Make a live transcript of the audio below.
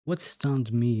What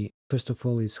stunned me, first of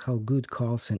all, is how good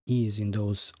Carlsen is in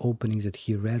those openings that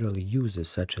he rarely uses,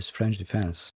 such as French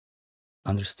defense.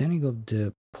 Understanding of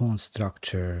the pawn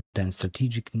structure, then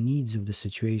strategic needs of the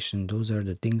situation, those are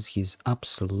the things he's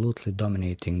absolutely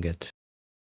dominating at.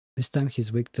 This time his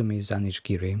victim is Anish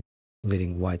Giri,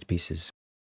 leading white pieces.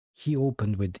 He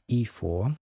opened with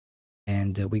e4,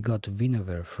 and we got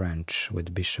Winawer French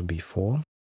with bishop b4,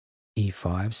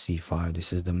 e5, c5,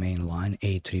 this is the main line,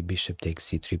 a3, bishop takes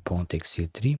c3, pawn takes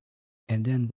c3, and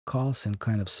then Carlsen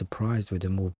kind of surprised with the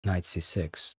move knight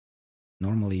c6.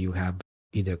 Normally you have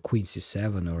either queen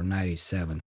c7 or knight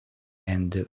e7,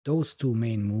 and those two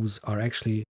main moves are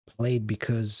actually played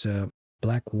because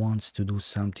black wants to do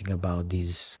something about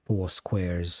these four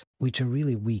squares, which are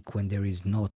really weak when there is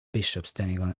no bishop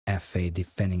standing on f8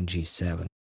 defending g7.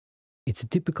 It's a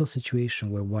typical situation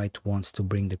where white wants to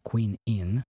bring the queen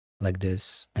in, like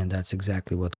this, and that's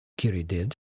exactly what Giri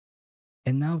did.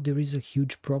 And now there is a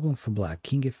huge problem for black.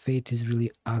 King f8 is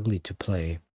really ugly to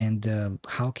play, and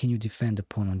how can you defend the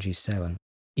pawn on g7?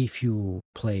 If you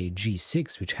play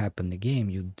g6, which happened in the game,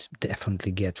 you'd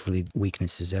definitely get really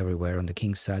weaknesses everywhere on the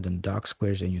king side, on the dark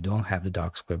squares, and you don't have the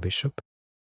dark square bishop.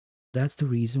 That's the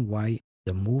reason why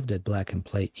the move that black can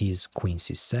play is queen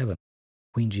c7.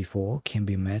 Queen g4 can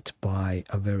be met by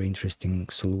a very interesting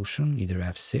solution, either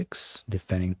f6,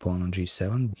 defending pawn on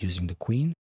g7 using the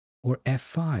queen, or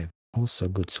f5, also a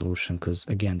good solution because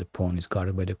again the pawn is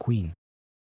guarded by the queen.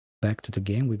 Back to the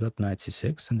game, we got knight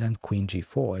c6 and then queen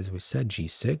g4, as we said,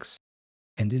 g6,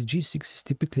 and this g6 is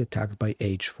typically attacked by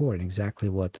h4, and exactly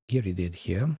what Giri did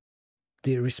here.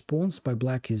 The response by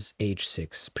black is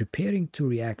h6, preparing to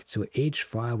react to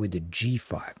h5 with the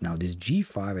g5. Now this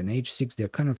g5 and h6, they're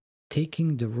kind of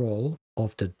taking the role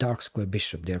of the dark square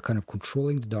bishop. They're kind of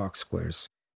controlling the dark squares.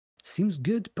 Seems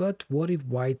good, but what if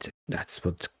white, that's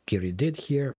what Giri did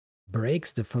here,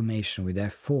 breaks the formation with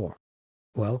f4?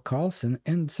 Well, Carlsen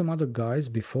and some other guys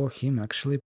before him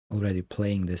actually already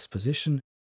playing this position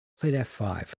played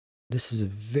f5. This is a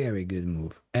very good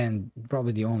move, and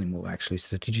probably the only move actually,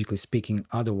 strategically speaking,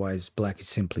 otherwise black is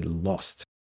simply lost.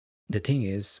 The thing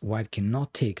is, white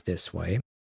cannot take this way,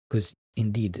 because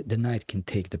indeed the knight can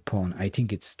take the pawn. I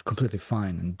think it's completely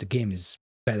fine, and the game is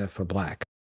better for black.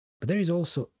 But there is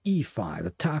also e5,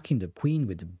 attacking the queen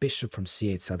with the bishop from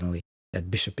c8 suddenly. That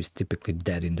bishop is typically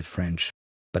dead in the French.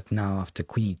 But now after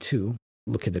queen e2,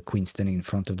 look at the queen standing in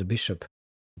front of the bishop.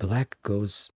 Black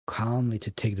goes calmly to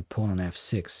take the pawn on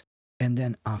f6. And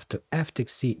then after f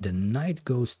takes c, the knight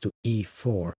goes to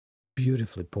e4.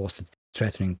 Beautifully posted,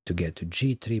 threatening to get to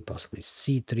g3, possibly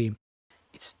c3.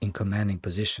 It's in commanding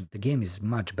position. The game is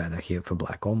much better here for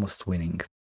black, almost winning.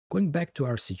 Going back to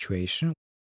our situation,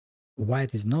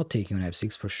 white is not taking on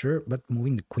f6 for sure, but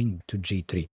moving the queen to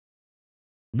g3.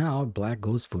 Now black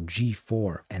goes for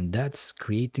g4, and that's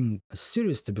creating a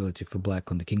serious stability for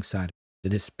black on the king side.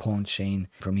 This pawn chain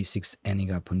from e6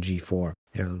 ending up on g4.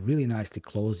 They're really nicely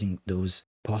closing those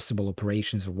possible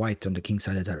operations of white on the king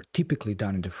side that are typically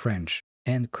done in the French.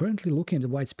 And currently looking at the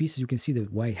white's pieces, you can see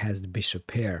that white has the bishop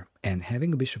pair. And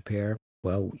having a bishop pair,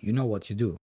 well, you know what you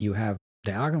do. You have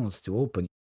diagonals to open.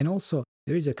 And also,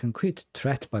 there is a concrete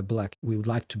threat by black we would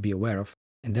like to be aware of,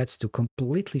 and that's to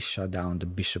completely shut down the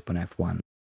bishop on f1.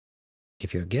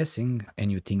 If you're guessing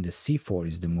and you think the c4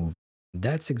 is the move,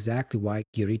 that's exactly why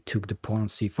Giri took the pawn on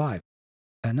c5.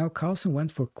 And now Carlsen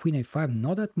went for queen a5,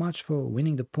 not that much for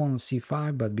winning the pawn on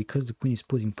c5, but because the queen is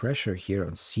putting pressure here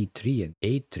on c3 and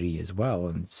a3 as well,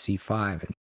 and c5,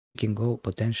 and you can go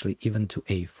potentially even to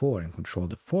a4 and control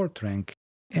the fourth rank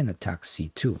and attack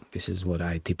c2. This is what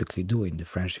I typically do in the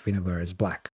French Winawer as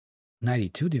black.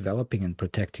 Knight e2 developing and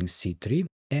protecting c3,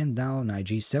 and now knight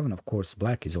g7, of course,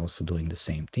 black is also doing the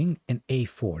same thing, and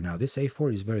a4. Now this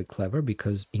a4 is very clever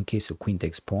because in case of queen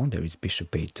takes pawn, there is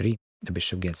bishop a3. The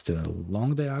bishop gets to a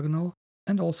long diagonal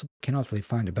and also cannot really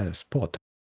find a better spot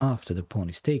after the pawn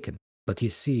is taken. But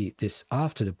you see, this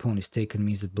after the pawn is taken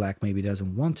means that black maybe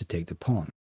doesn't want to take the pawn.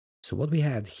 So what we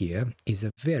had here is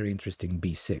a very interesting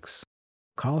b6.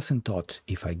 Carlsen thought,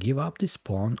 if I give up this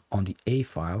pawn on the a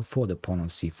file for the pawn on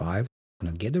c5, I'm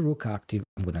going to get the rook active,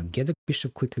 I'm going to get the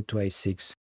bishop quickly to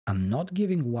a6, I'm not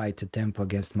giving white a tempo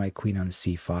against my queen on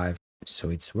c5,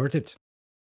 so it's worth it.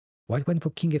 White went for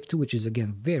king f2, which is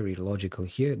again very logical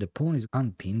here. The pawn is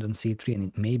unpinned on c3 and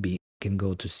it maybe can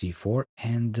go to c4,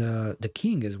 and the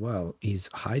king as well is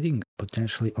hiding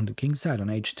potentially on the king side on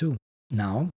h2.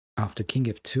 Now, after king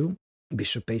f2,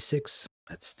 bishop a6.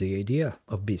 That's the idea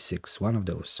of b6, one of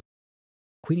those.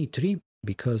 Queen e3,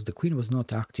 because the queen was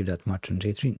not active that much on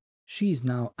j3. She is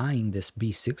now eyeing this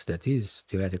b6 that is,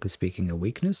 theoretically speaking, a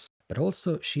weakness, But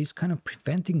also, she's kind of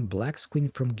preventing black's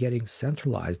queen from getting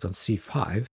centralized on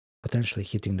c5, potentially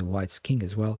hitting the white's king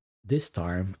as well. This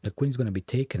time, the queen is going to be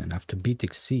taken, and after b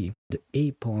takes c, the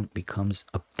a pawn becomes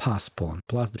a pass pawn.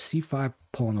 Plus, the c5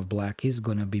 pawn of black is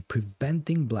going to be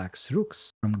preventing black's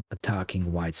rooks from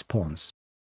attacking white's pawns.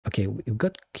 Okay, we've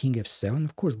got king f7.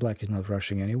 Of course, black is not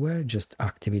rushing anywhere, just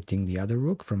activating the other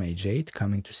rook from h8,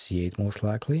 coming to c8 most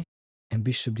likely, and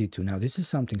bishop d2. Now, this is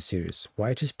something serious.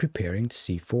 White is preparing to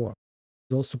c4.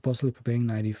 He's also possibly preparing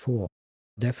knight e4.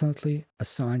 Definitely a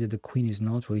sign that the queen is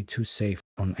not really too safe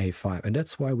on a5, and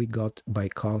that's why we got, by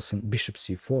Carlsen, bishop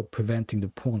c4, preventing the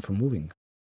pawn from moving.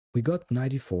 We got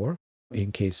knight e4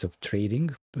 in case of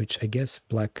trading, which I guess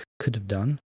black could have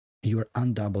done. You are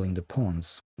undoubling the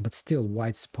pawns, but still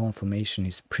white's pawn formation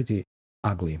is pretty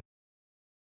ugly.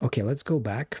 Okay, let's go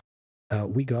back.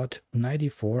 We got knight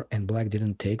e4, and black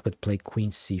didn't take but played queen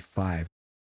c5.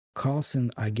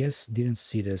 Carlsen, I guess, didn't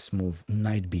see this move,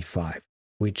 knight b5,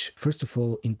 which first of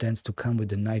all intends to come with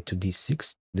the knight to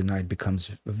d6. The knight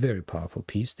becomes a very powerful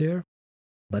piece there.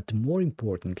 But more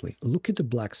importantly, look at the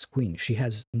black's queen. She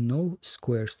has no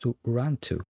squares to run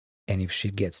to. And if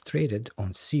she gets traded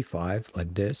on c5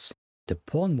 like this, the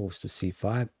pawn moves to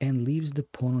c5 and leaves the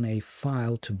pawn on a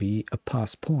file to be a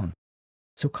pass pawn.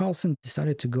 So Carlsen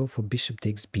decided to go for bishop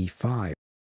takes b5. Of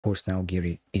course, now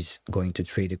Giri is going to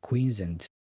trade the queens and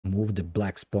move the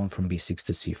black's pawn from b6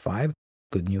 to c5.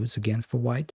 Good news again for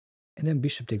white. And then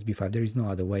bishop takes b5. There is no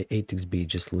other way. A takes b,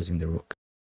 just losing the rook.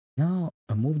 Now,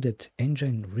 a move that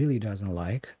engine really doesn't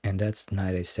like, and that's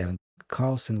knight a7.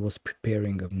 Carlsen was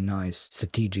preparing a nice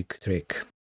strategic trick.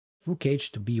 Rook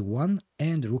h to b1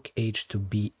 and rook h to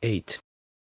b8.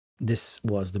 This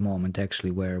was the moment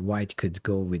actually where white could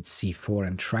go with c4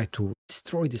 and try to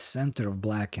destroy the center of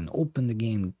black and open the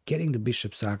game, getting the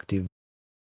bishops active.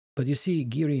 But you see,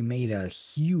 Giri made a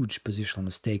huge positional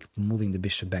mistake moving the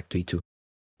bishop back to e2.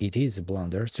 It is a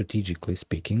blunder, strategically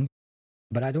speaking,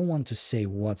 but I don't want to say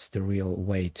what's the real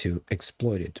way to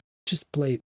exploit it. Just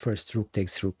play first rook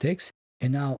takes,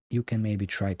 and now you can maybe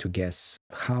try to guess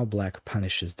how black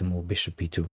punishes the move bishop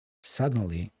e2.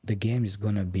 Suddenly, the game is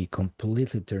gonna be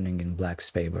completely turning in black's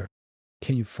favor.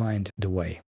 Can you find the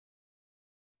way?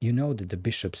 You know that the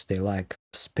bishops, they like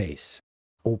space,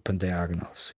 open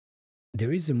diagonals.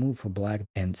 There is a move for black,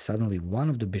 and suddenly one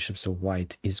of the bishops of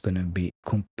white is gonna be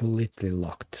completely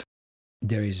locked.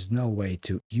 There is no way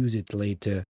to use it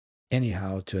later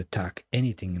anyhow to attack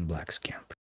anything in black's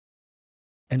camp.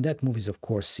 And that move is of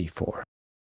course c4.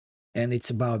 And it's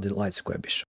about the light square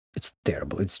bishop. It's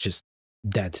terrible. It's just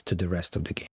dead to the rest of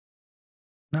the game.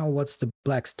 Now what's the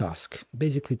black's task?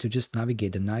 Basically to just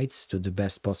navigate the knights to the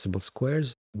best possible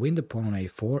squares, win the pawn on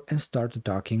a4, and start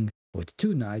attacking with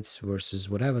two knights versus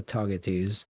whatever target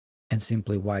is, and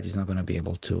simply white is not going to be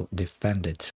able to defend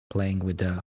it, playing with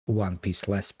a one piece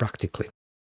less practically.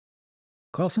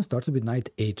 Carlsen started with knight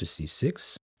a to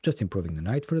c6, just improving the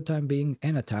knight for the time being,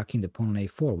 and attacking the pawn on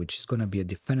a4, which is going to be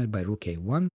defended by rook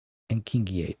a1 and king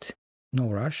e8. No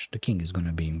rush, the king is going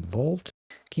to be involved.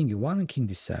 King e1 and king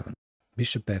d7.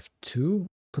 Bishop f2,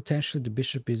 potentially the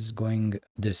bishop is going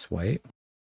this way.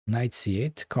 Knight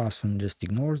c8, Carlsen just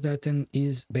ignores that and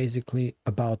is basically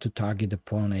about to target the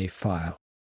pawn on a file.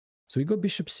 So we go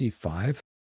bishop c5,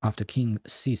 after king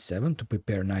c7 to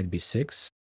prepare knight b6.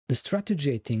 The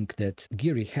strategy I think that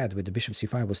Giri had with the bishop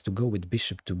c5 was to go with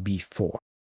bishop to b4,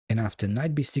 and after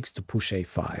knight b6 to push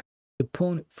a5. The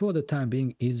pawn for the time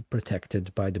being is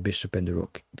protected by the bishop and the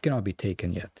rook. It cannot be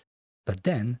taken yet. But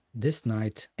then this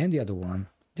knight and the other one,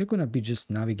 they're going to be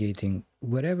just navigating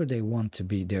wherever they want to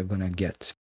be, they're going to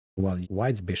get, while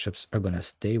white's bishops are going to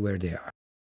stay where they are.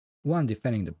 One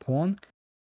defending the pawn,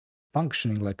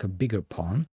 functioning like a bigger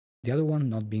pawn, the other one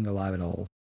not being alive at all.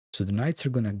 So the knights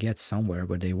are going to get somewhere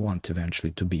where they want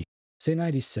eventually to be. Say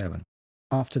knight e7.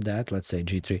 After that, let's say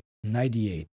g3, knight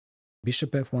e8.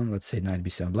 Bishop f1, let's say knight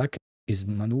b7. Black is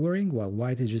maneuvering while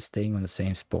white is just staying on the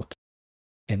same spot.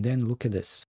 And then look at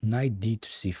this, knight d to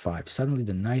c5. Suddenly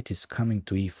the knight is coming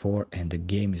to e4 and the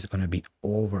game is going to be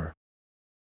over.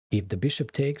 If the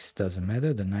bishop takes, doesn't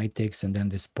matter, the knight takes, and then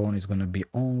this pawn is going to be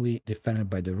only defended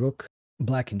by the rook.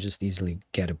 Black can just easily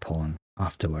get a pawn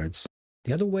afterwards.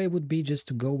 The other way would be just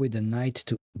to go with the knight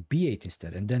to b8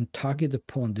 instead, and then target the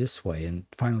pawn this way and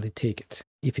finally take it.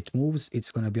 If it moves,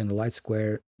 it's going to be on the light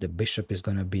square. The bishop is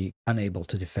going to be unable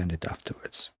to defend it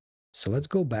afterwards. So let's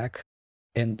go back.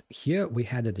 And here we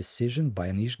had a decision by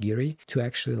Anish Giri to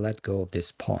actually let go of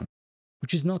this pawn,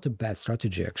 which is not a bad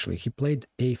strategy actually. He played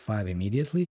a5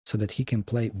 immediately so that he can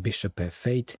play bishop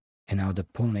f8, and now the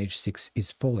pawn on h6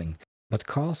 is falling. But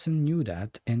Carlsen knew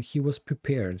that, and he was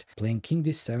prepared, playing king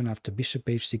d7 after bishop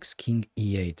h6, king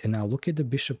e8. And now look at the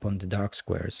bishop on the dark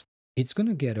squares. It's going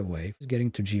to get away. It's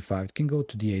getting to g5. It can go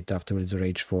to d8 afterwards or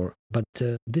h4. But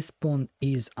this pawn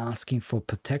is asking for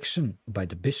protection by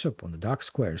the bishop on the dark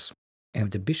squares. And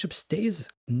if the bishop stays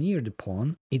near the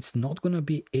pawn, it's not going to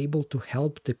be able to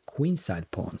help the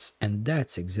queenside pawns. And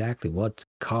that's exactly what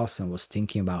Carlsen was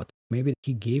thinking about. Maybe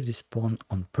he gave this pawn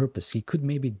on purpose. He could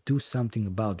maybe do something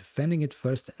about defending it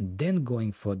first and then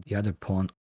going for the other pawn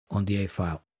on the a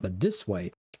file. But this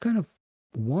way, he kind of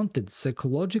wanted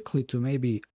psychologically to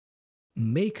maybe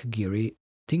make Giri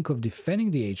think of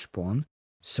defending the h-pawn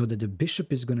so that the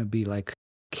bishop is going to be like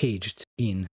caged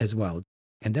in as well.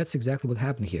 And that's exactly what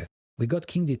happened here. We got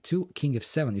king d2, king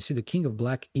f7. You see the king of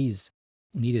black is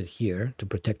needed here to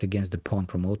protect against the pawn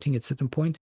promoting at a certain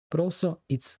point, but also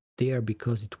it's there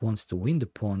because it wants to win the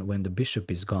pawn when the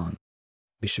bishop is gone.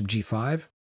 Bishop g5,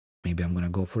 maybe I'm going to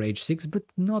go for h6, but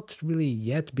not really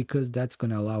yet because that's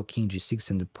going to allow king g6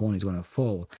 and the pawn is going to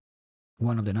fall.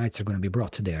 One of the knights are going to be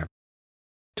brought there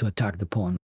to attack the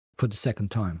pawn for the second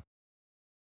time.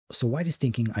 So white is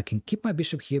thinking, I can keep my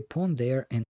bishop here, pawn there,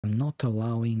 and I'm not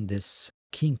allowing this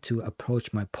king to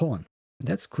approach my pawn.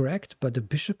 That's correct, but the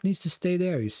bishop needs to stay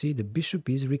there. You see, the bishop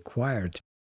is required.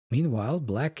 Meanwhile,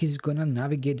 black is gonna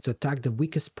navigate to attack the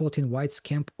weakest spot in white's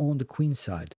camp on the queen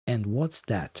side. And what's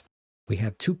that? We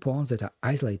have two pawns that are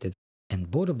isolated, and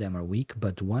both of them are weak,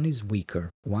 but one is weaker.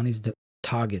 One is the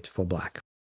target for black.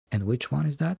 And which one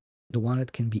is that? The one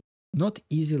that can be not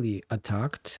easily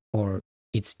attacked, or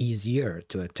it's easier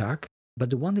to attack, but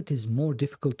the one that is more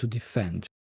difficult to defend.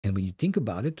 And when you think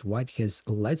about it, white has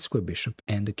a light square bishop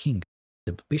and a king.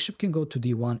 The bishop can go to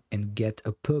d1 and get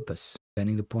a purpose,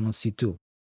 defending the pawn on c2.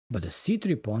 But the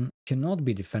c3 pawn cannot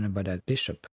be defended by that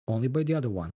bishop, only by the other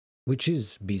one, which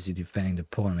is busy defending the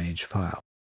pawn on h file.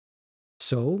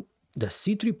 So the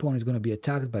c3 pawn is going to be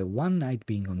attacked by one knight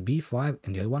being on b5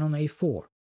 and the other one on a4.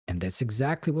 And that's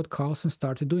exactly what Carlsen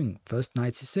started doing. First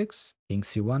knight c6, king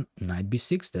c1, knight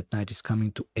b6, that knight is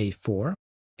coming to a4,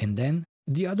 and then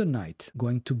the other knight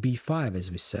going to b5, as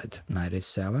we said, knight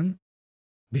a7,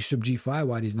 bishop g5,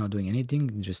 white is not doing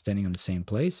anything, just standing on the same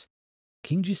place,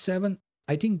 king g7.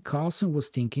 I think Carlsen was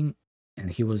thinking,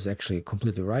 and he was actually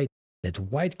completely right, that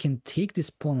white can take this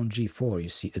pawn on g4, you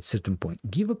see, at a certain point,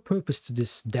 give a purpose to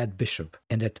this dead bishop,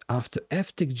 and that after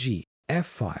f takes g,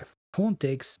 f5, pawn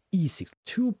takes e6,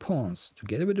 two pawns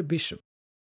together with the bishop,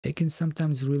 they can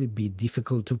sometimes really be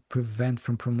difficult to prevent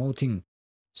from promoting.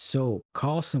 So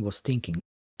Carlsen was thinking,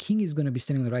 king is going to be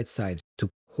standing on the right side to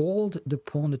hold the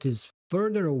pawn that is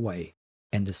further away,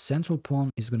 and the central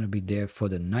pawn is going to be there for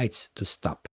the knight to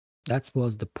stop. That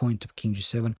was the point of king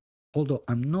g7, although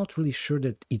I'm not really sure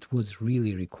that it was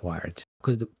really required,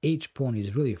 because the h pawn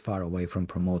is really far away from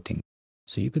promoting.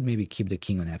 So you could maybe keep the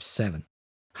king on f7.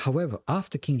 However,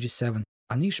 after king g7,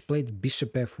 Anish played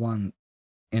bishop f1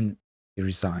 and he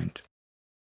resigned.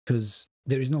 Because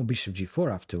there is no bishop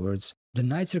g4 afterwards. The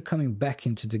knights are coming back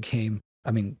into the game,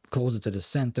 closer to the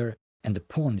center, and the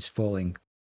pawn is falling.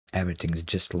 Everything is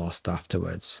just lost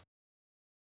afterwards.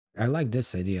 I like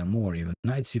this idea more even.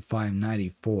 Knight c5, knight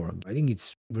e4. I think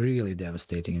it's really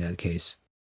devastating in that case.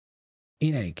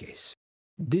 In any case,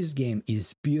 this game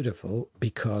is beautiful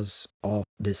because of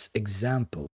this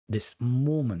example, this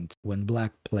moment when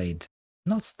black played.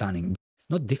 Not stunning,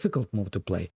 not difficult move to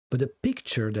play, but the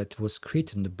picture that was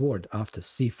created on the board after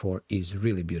c4 is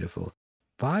really beautiful.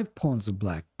 5 pawns of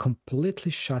black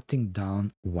completely shutting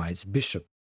down white's bishop.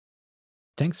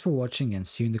 Thanks for watching and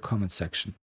see you in the comment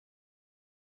section.